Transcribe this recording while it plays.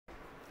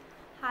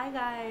Hi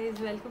guys,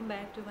 welcome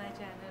back to my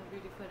channel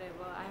Beauty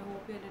Forever. I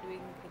hope you're doing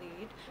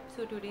great.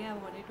 So today I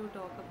wanted to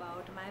talk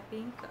about my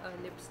pink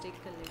lipstick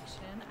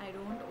collection. I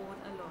don't own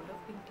a lot of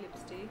pink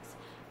lipsticks.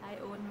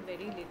 I own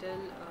very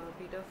little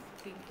bit of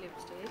pink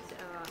lipsticks.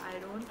 I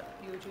don't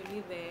usually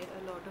wear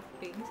a lot of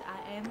pinks.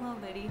 I am a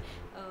very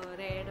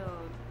red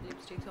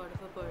lipstick sort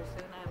of a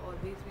person. I've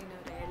always been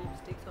a red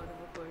lipstick sort of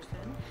a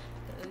person.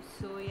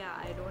 So yeah,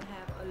 I don't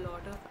have a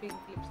lot of pink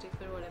lipsticks,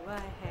 but whatever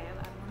I have,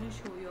 I'm going to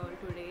show you all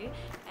today.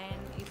 And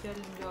if you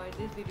all enjoyed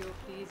this video,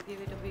 please give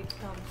it a big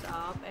thumbs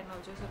up and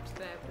also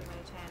subscribe to my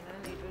channel.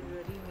 It will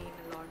really mean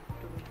a lot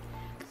to me.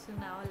 So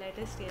now let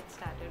us get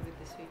started with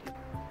this video.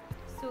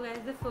 So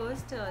guys, the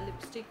first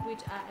lipstick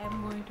which I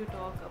am going to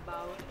talk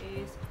about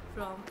is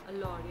from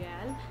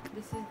L'Oreal.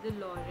 This is the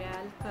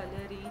L'Oreal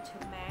Color Reach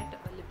Matte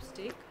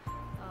Lipstick.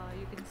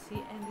 You can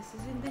see, and this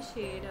is in the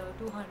shade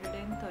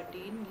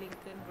 213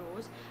 Lincoln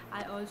Rose.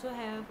 I also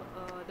have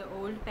the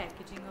old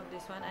packaging of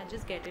this one. I'll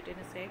just get it in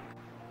a sec.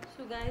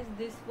 So guys,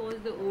 this was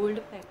the old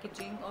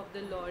packaging of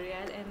the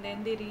L'Oreal, and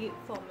then they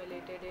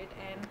reformulated it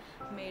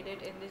and made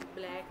it in this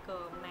black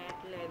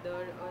matte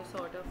leather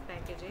sort of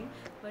packaging.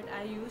 But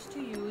I used to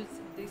use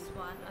this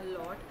one a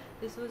lot.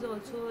 This was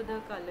also the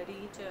color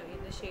each in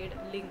the shade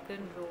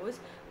Lincoln Rose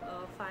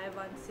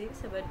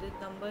 516, but the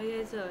number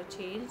has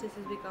changed. This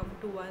has become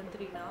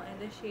 213 now, and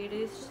the shade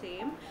is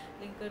same,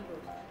 Lincoln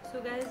Rose. So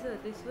guys,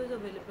 this was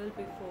available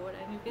before,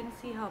 and you can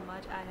see how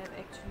much I have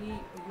actually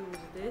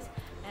used this,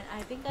 and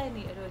I think I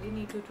really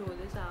need to throw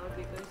this out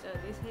because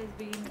this has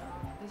been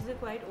this is a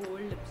quite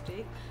old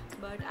lipstick,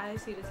 but I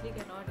seriously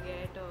cannot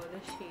get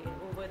the shade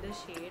over the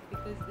shade,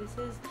 because this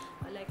is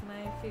like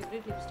my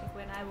favorite lipstick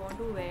when I want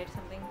to wear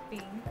something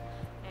pink,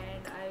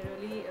 and I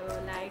really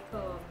like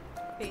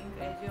pink,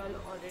 as you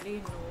all already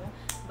know,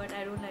 but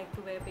I don't like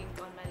to wear pink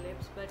on my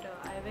lips. But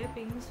I wear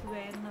pinks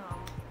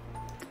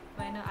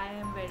when I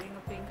am wearing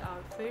a pink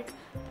outfit,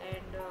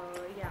 and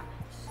yeah,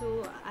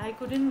 so I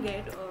couldn't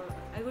get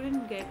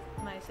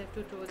myself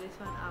to throw this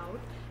one out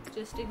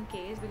just in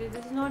case, because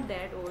this is not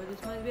that old.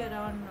 This must be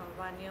around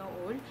 1 year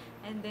old,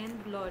 and then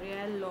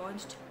L'Oreal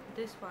launched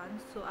this one,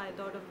 so I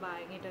thought of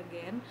buying it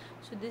again.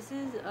 So this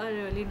is a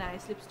really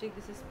nice lipstick.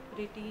 This is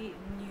pretty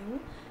new,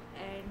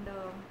 and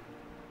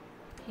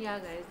yeah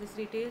guys, this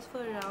retails for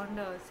around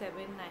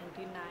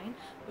 $7.99,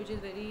 which is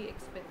very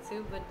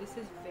expensive, but this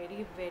is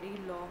very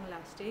long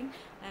lasting,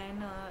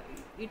 and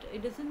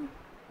it doesn't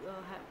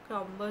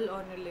crumble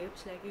on your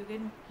lips. Like, you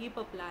can keep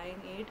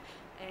applying it,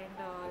 and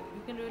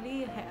you can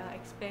really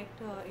expect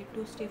it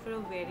to stay for a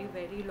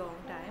very long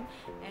time,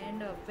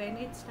 and when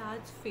it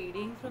starts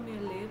fading from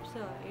your lips,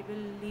 it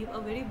will leave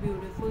a very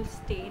beautiful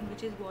stain,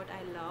 which is what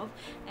I love.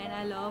 And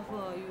I love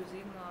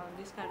using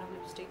this kind of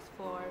lipsticks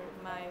for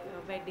my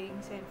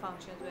weddings and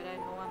functions, where I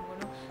know I'm going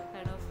to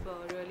kind of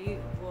really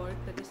work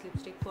with this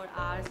lipstick for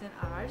hours and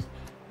hours.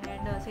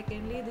 And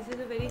secondly, this is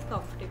a very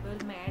comfortable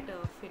matte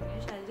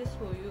finish. I'll just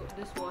show you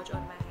the swatch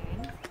on my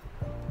hand.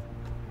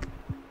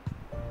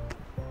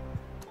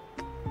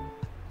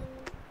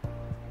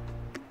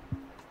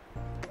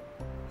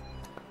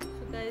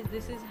 So guys,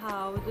 this is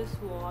how the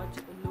swatch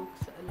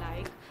looks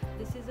like.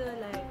 This is a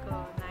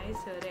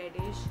nice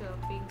reddish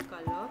pink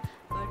color,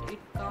 but it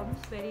comes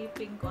very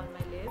pink on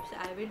my lips.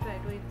 I will try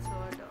to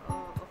insert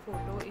a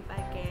photo if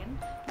I can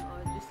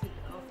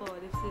for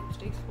this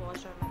lipstick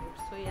swatch on my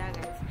lips. So yeah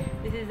guys,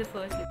 this is the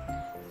first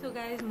lipstick. So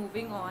guys,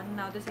 moving on,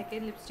 now the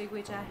second lipstick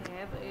which I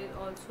have is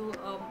also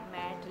a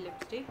matte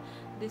lipstick.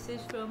 This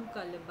is from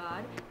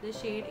Calabar. The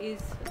shade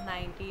is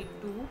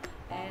 92,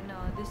 and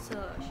this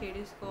shade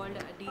is called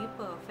Deep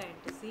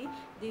Fantasy.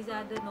 These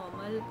are the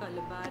normal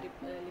Calabar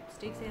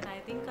lipsticks, and I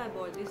think I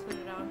bought this for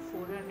around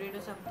 400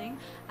 or something.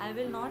 I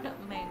will not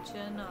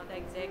mention the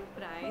exact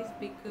price,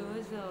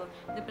 because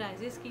the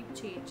prices keep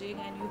changing,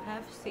 and you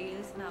have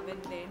sales now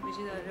and then, which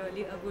is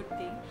really a good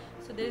thing.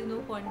 So there is no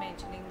point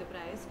mentioning the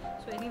price.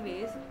 So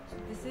anyways, so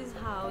this is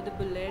how the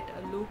bullet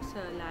looks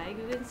like.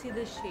 You can see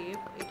the shape.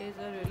 It is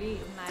a really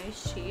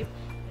nice shape,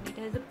 and it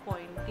has a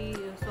pointy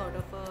sort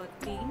of a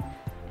thing,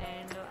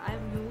 and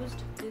I've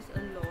used this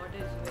a lot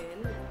as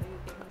well. You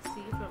can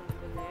see from the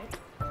bullet,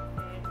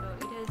 and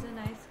it has a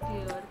nice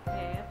clear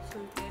cap, so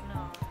you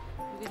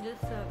can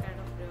just kind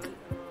of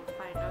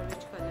find out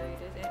which color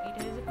it is, and it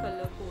has a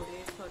color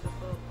coded sort of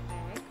a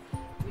pack,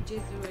 which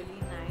is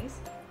really nice.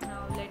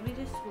 Now let me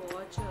just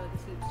swatch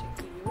this lipstick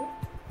for you.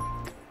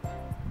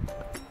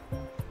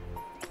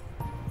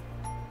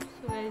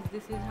 So guys,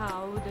 this is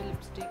how the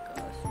lipstick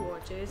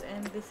swatches,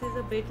 and this is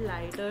a bit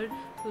lighter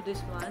to this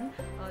one.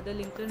 The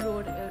Lincoln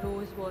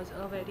Rose was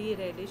a very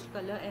reddish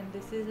color, and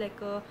this is like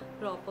a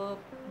proper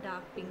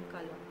dark pink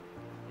color,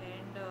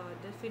 and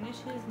the finish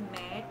is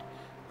matte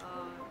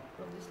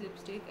of this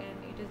lipstick,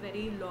 and it is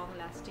very long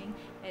lasting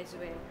as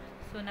well.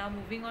 So now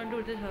moving on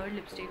to the third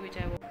lipstick which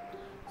I own.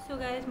 So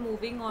guys,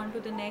 moving on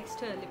to the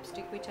next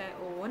lipstick which I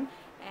own,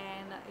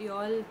 and you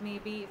all may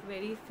be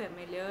very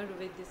familiar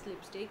with this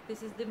lipstick.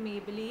 This is the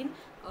Maybelline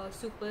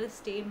Super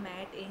Stay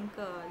Matte Ink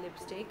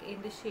lipstick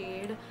in the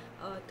shade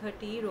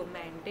 30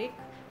 Romantic,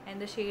 and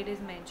the shade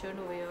is mentioned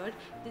over here.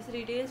 This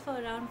retails for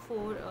around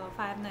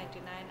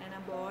 5.99, and I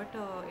bought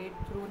it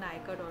through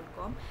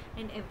Nykaa.com,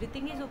 and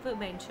everything is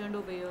mentioned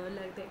over here,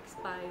 like the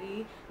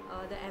expiry,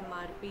 the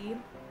MRP,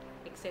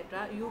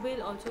 etc. You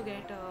will also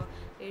get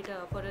it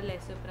for a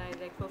lesser price,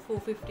 like for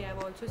 450.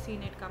 I've also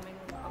seen it coming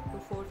up to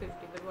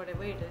 450, but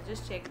whatever it is,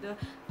 just check the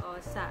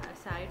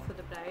side for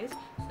the price.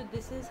 So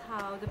this is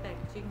how the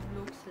packaging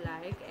looks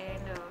like,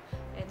 and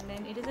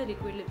then it is a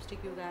liquid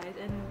lipstick, you guys,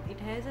 and it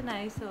has a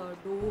nice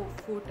doe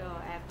foot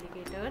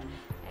applicator.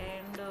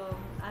 And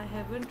I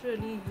haven't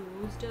really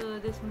used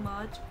this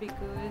much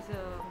because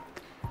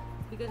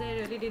I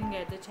really didn't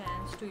get the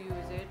chance to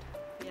use it.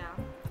 Yeah,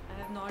 I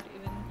have not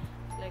even,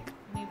 like,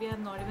 maybe I have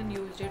not even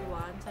used it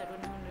once, I don't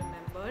even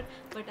remember,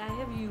 but I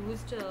have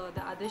used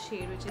the other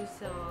shade, which is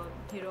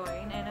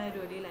Heroine, and I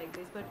really like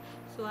this. But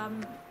so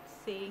I'm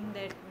saying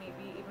that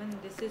maybe even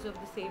this is of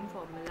the same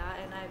formula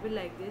and I will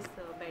like this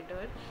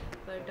better,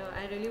 but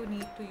I really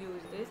need to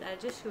use this. I'll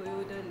just show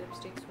you the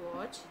lipstick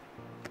swatch.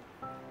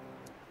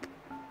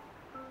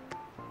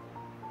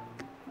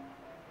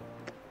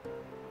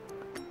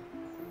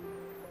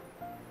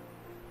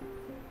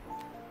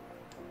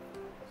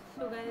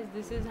 So guys,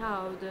 this is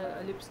how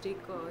the lipstick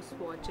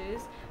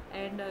swatches,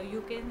 and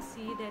you can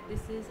see that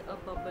this is a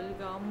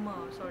bubblegum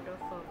sort of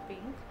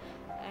pink,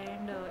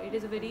 and it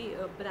is a very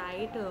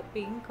bright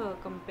pink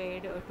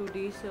compared to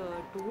these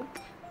two.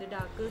 The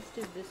darkest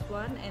is this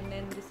one, and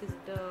then this is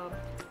the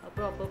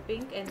proper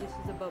pink, and this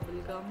is the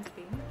bubblegum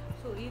pink.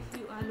 So if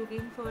you are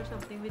looking for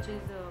something which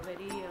is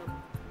very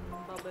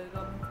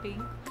bubblegum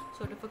pink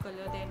sort of a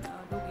color, then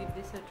do give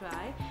this a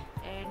try.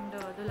 And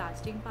the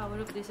lasting power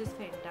of this is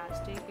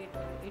fantastic.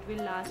 It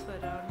will last for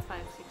around 5-6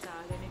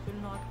 hours, and it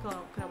will not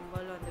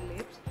crumble on the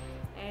lips.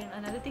 And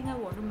another thing I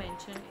want to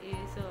mention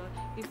is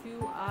if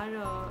you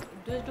are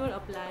just don't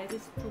apply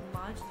this too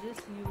much,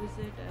 just use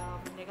it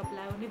like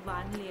apply only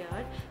one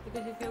layer,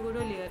 because if you're going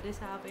to layer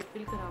this up, it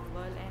will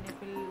crumble and it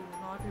will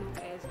not look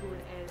as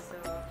good as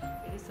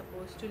it is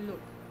supposed to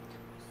look.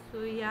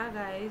 So yeah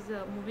guys,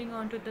 moving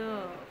on to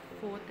the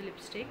fourth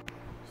lipstick.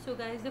 So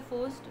guys, the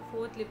fourth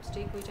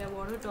lipstick which I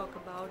want to talk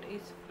about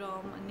is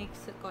from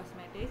NYX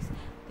Cosmetics.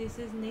 This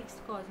is NYX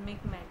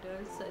Cosmic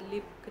Metals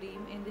Lip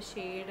Cream in the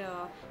shade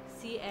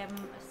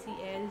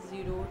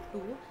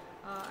CMCL02.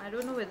 I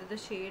don't know whether the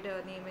shade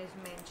name is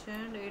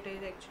mentioned. It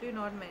is actually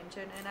not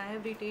mentioned, and I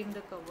have retained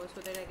the cover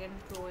so that I can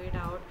throw it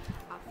out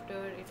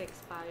after it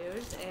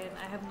expires. And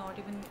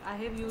I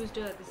have used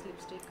this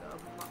lipstick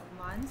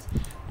once,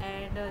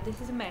 and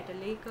this is a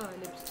metallic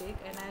lipstick,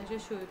 and I'll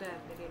just show you the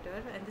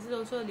applicator. And this is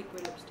also a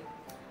liquid lipstick.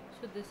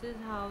 So this is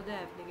how the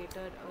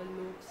applicator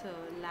looks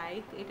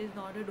like. It is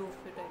not a doe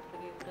foot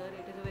applicator,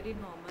 it is a very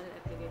normal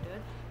applicator,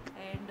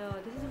 and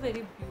this is a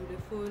very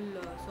beautiful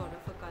sort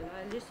of a color.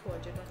 I'll just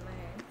swatch it on my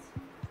hands.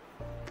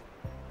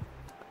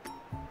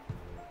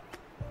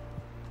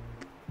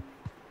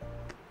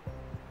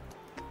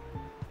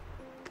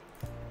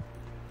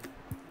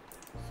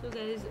 So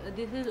guys,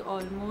 this is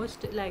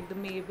almost like the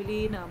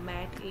Maybelline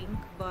matte ink,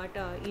 but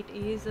it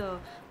is a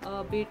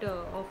bit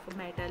of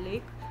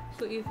metallic.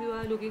 So if you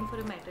are looking for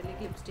a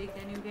metallic lipstick,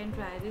 then you can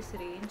try this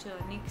range,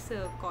 NYX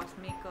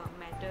Cosmic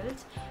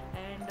Metals,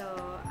 and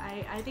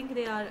I think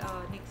they are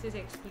NYX is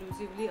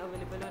exclusively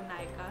available on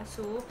Nykaa,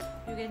 so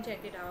you can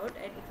check it out.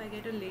 And if I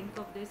get a link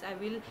of this, I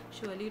will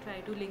surely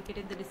try to link it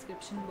in the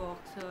description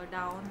box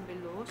down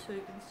below, so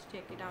you can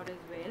check it out as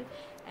well.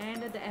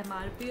 And the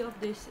MRP of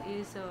this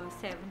is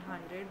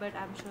 700, but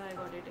I'm sure I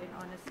got it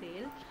on a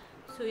sale.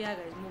 So yeah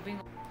guys, moving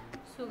on.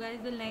 So guys,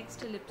 the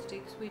next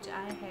lipsticks which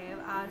I have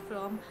are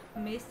from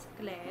Miss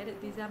Claire.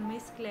 These are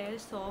Miss Claire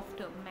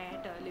soft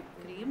matte lip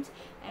creams,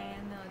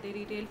 and they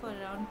retail for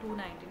around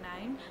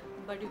 $2.99,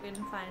 but you can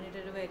find it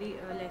at a very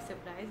lesser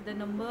price. The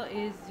number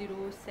is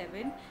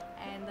 07,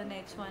 and the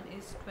next one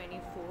is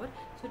 24.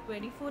 So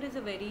 24 is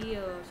a very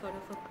sort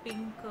of a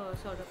pink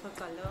sort of a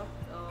color,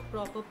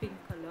 proper pink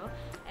color,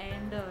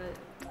 and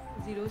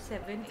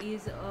 07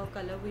 is a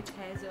color which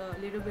has a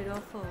little bit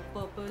of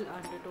purple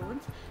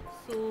undertones.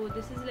 So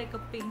this is like a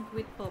pink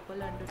with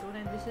purple undertone,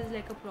 and this is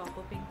like a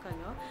proper pink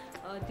color.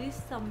 This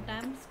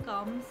sometimes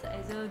comes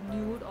as a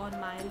nude on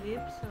my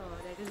lips.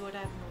 That is what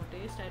I've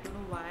noticed. I don't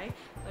know why,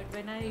 but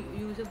when I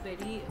use a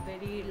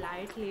very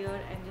light layer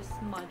and just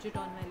smudge it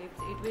on my lips,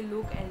 it will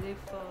look as if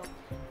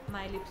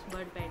my lips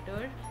were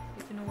better,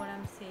 if you know what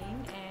I'm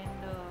saying.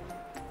 And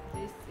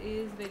this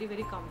is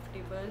very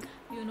comfortable.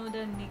 You know, the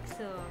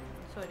NYX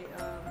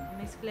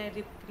Miss Claire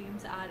lip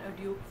creams are a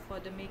dupe for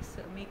the NYX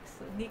lip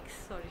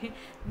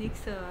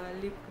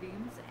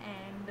creams,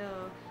 and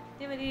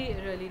they're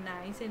really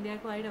nice, and they are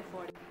quite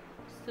affordable.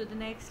 So the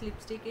next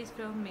lipstick is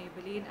from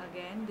Maybelline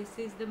again. This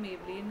is the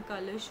Maybelline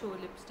Color Show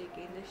lipstick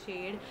in the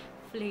shade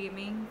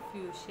Flaming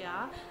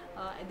Fuchsia.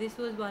 This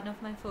was one of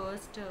my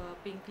first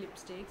pink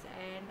lipsticks,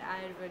 and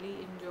I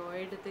really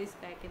enjoyed this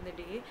back in the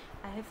day.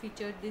 I have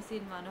featured this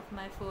in one of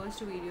my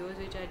first videos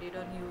which I did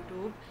on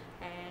YouTube,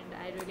 and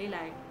I really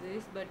liked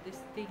this, but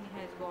this thing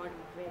has got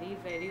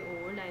very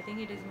old. I think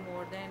it is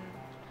more than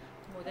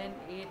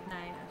 8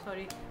 9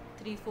 sorry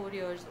 3-4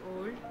 years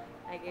old,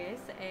 I guess.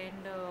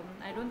 And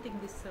I don't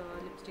think this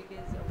lipstick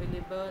is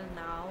available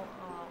now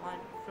on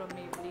from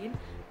Maybelline,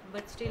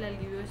 but still I'll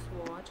give you a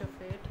swatch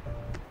of it.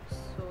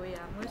 So yeah,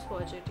 I'm gonna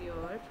swatch it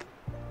here.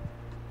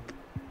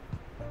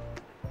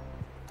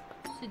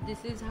 So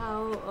this is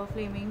how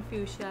Flaming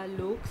Fuchsia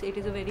looks. It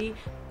is a very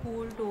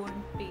cool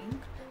toned pink,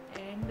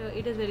 and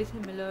it is very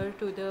similar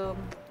to the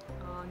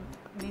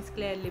Miss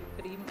Claire lip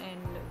cream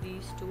and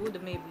these two, the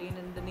Maybelline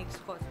and the NYX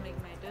Cosmic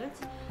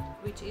Metals,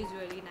 which is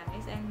really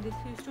nice. And this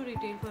used to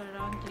retail for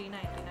around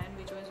 $3.99,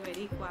 which was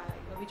very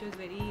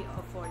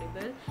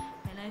affordable,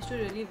 and I used to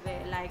really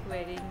like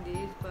wearing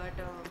these. But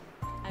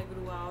I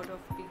grew out of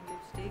pink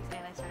lipsticks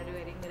and I started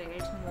wearing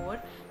reds more,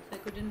 so I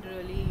couldn't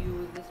really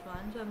use this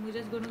one. So I'm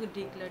just going to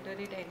declutter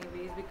it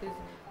anyways, because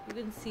you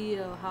can see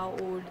how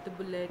old the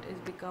bullet is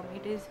become.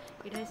 It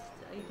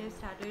has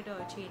started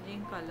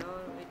changing color,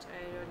 which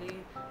I really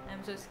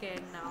am so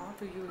scared now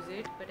to use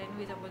it. But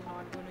anyways, I was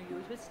not going to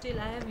use, but still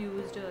I have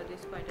used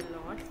this quite a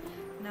lot.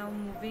 Now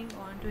moving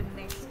on to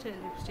next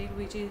lipstick,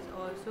 which is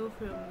also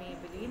from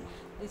Maybelline.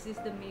 This is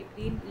the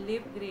Maybelline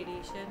Lip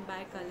Gradation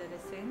by Color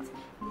Essence.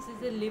 This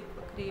is a lip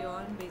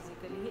crayon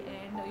basically,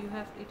 and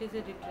it is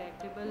a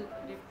retractable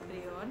lip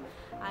crayon.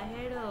 I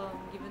had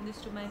given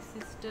this to my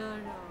sister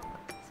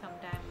some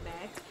time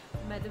back.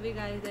 By the way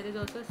guys, there is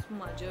also a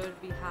smudger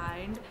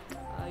behind,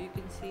 you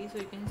can see, so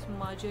you can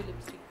smudge your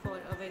lipstick for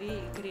a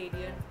very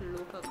gradient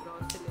look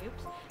across the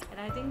lips. And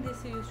I think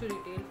this used to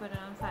retail for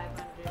around 500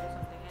 or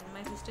something, and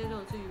my sister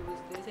also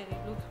used this and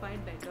it looks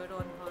quite better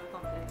on her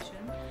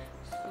complexion.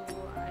 So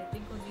I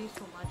think only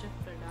so much of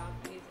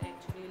product is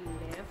actually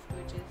left,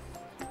 which is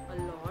a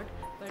lot.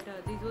 But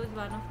this was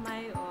one of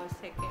my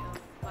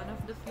one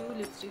of the few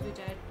lipsticks which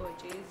I had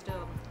purchased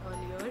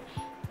earlier.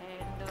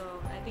 And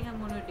I think I'm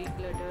going to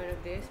declutter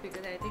this,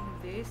 because I think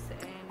this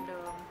and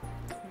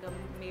the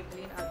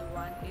Maybelline other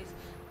one is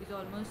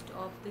almost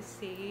of the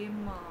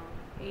same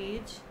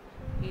age,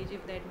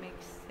 if that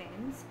makes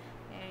sense.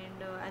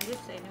 And I'll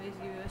just anyways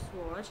give you a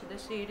swatch. The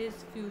shade is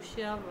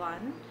Fuchsia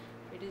 1.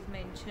 It is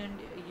mentioned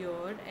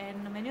here,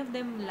 and many of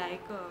them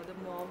like the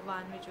mauve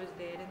one which was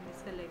there in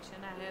this collection.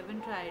 I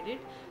haven't tried it,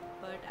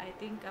 but I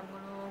think I'm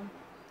gonna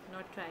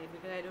not try it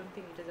because I don't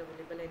think it is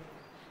available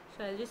anymore.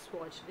 So I'll just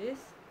swatch this.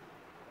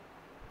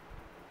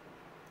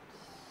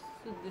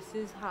 So this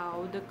is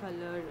how the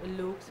color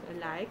looks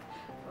like.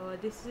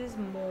 This is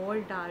more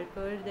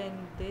darker than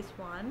this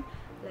one,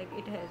 like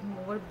it has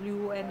more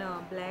blue and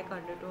black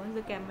undertones.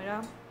 The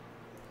camera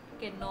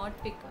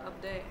cannot pick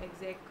up the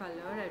exact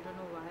color, I don't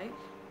know why,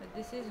 but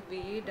this is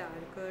way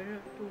darker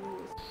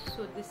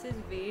so this is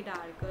way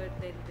darker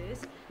than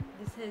this.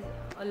 This has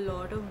a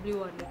lot of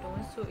blue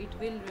undertones, so it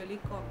will really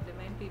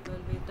complement people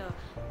with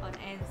an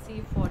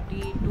NC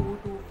 42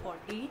 to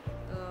 40,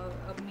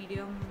 a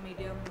medium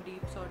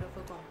deep sort of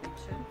a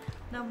complexion.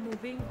 Now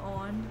moving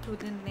on to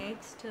the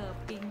next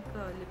pink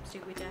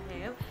lipstick which I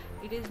have.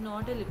 It is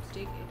not a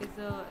lipstick, it is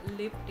a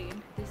lip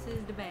tint. This is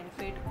the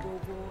Benefit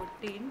Go-Go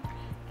tint,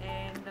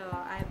 and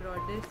I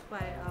brought this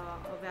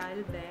a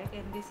while back,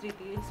 and this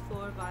retails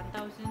for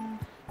 1000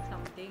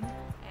 something,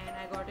 and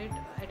I got it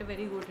at a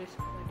very good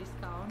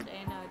discount.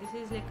 And this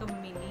is like a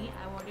mini.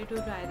 I wanted to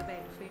try the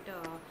Benefit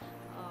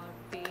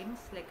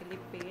paints, like lip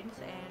paints,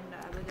 and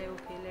I was like,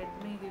 okay,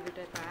 let me give it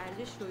a try. I'll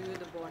just show you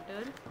the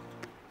bottle.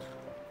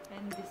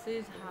 And this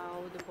is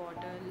how the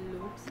bottle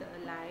looks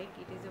like.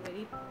 It is a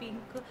very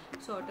pink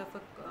sort of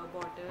a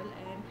bottle,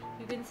 and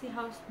you can see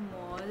how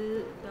small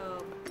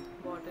the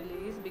bottle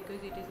is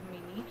because it is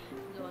mini.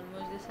 It's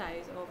almost the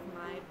size of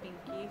my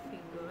pinky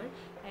finger,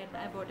 and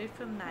I bought it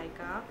from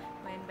Nykaa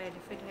when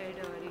Benefit had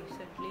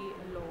recently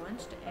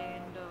launched.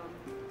 And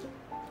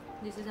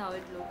this is how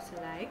it looks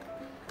like.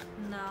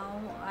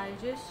 Now I'll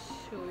just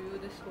show you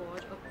the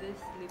swatch of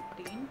this lip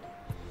tint.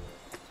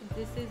 So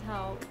this is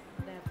how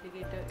the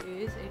applicator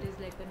is. It is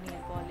like a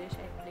nail polish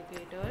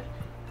applicator,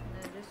 and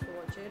I'll just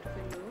swatch it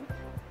for you.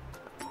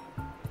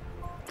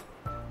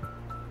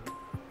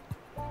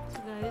 So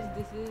guys,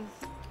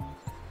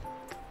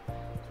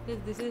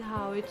 this is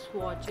how it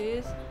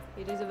swatches.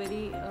 It is a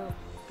very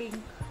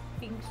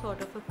pink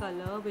sort of a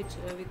color, which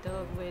with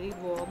a very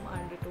warm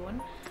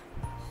undertone.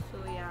 So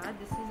yeah,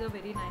 this is a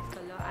very nice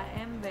color. I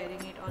am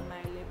wearing it on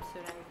my lips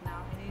right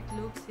now, and it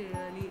looks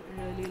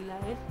really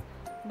light,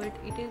 but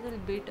it is a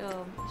bit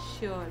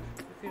sheer,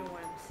 if you know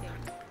what I'm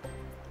saying.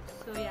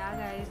 So yeah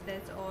guys,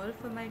 that's all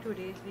for my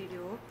today's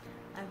video.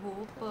 I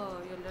hope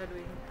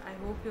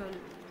you'll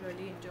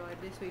really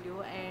enjoyed this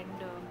video,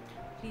 and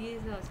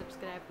please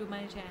subscribe to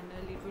my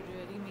channel. It would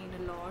really mean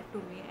a lot to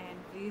me, and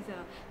please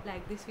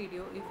like this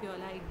video if you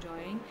all are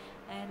enjoying.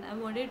 And I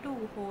wanted to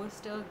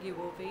host a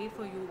giveaway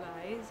for you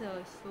guys,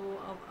 so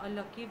a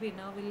lucky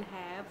winner will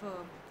have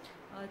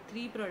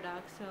 3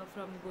 products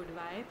from Good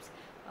Vibes.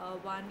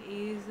 One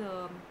is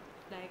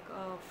like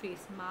a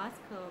face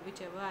mask,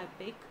 whichever I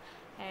pick,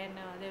 and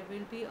there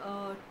will be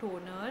a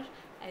toner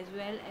as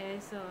well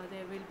as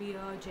there will be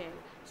a gel.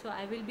 So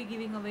I will be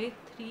giving away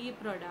 3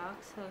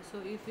 products. So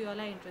if you all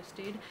are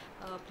interested,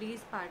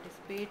 please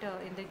participate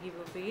in the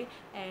giveaway.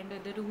 And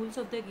the rules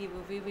of the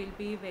giveaway will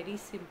be very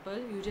simple.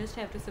 You just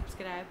have to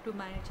subscribe to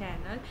my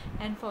channel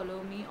and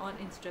follow me on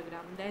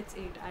Instagram. That's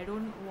it. I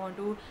don't want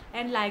to,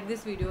 and like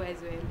this video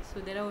as well.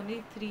 So there are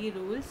only 3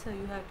 rules. So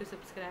you have to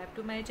subscribe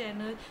to my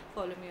channel,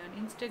 follow me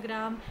on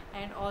Instagram,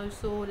 and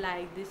also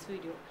like this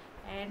video.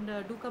 And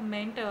do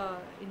comment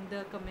in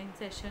the comment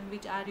section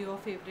which are your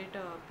favorite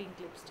pink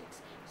lipsticks.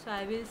 So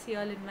I will see you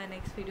all in my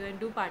next video, and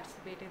do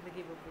participate in the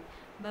giveaway.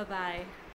 Bye bye.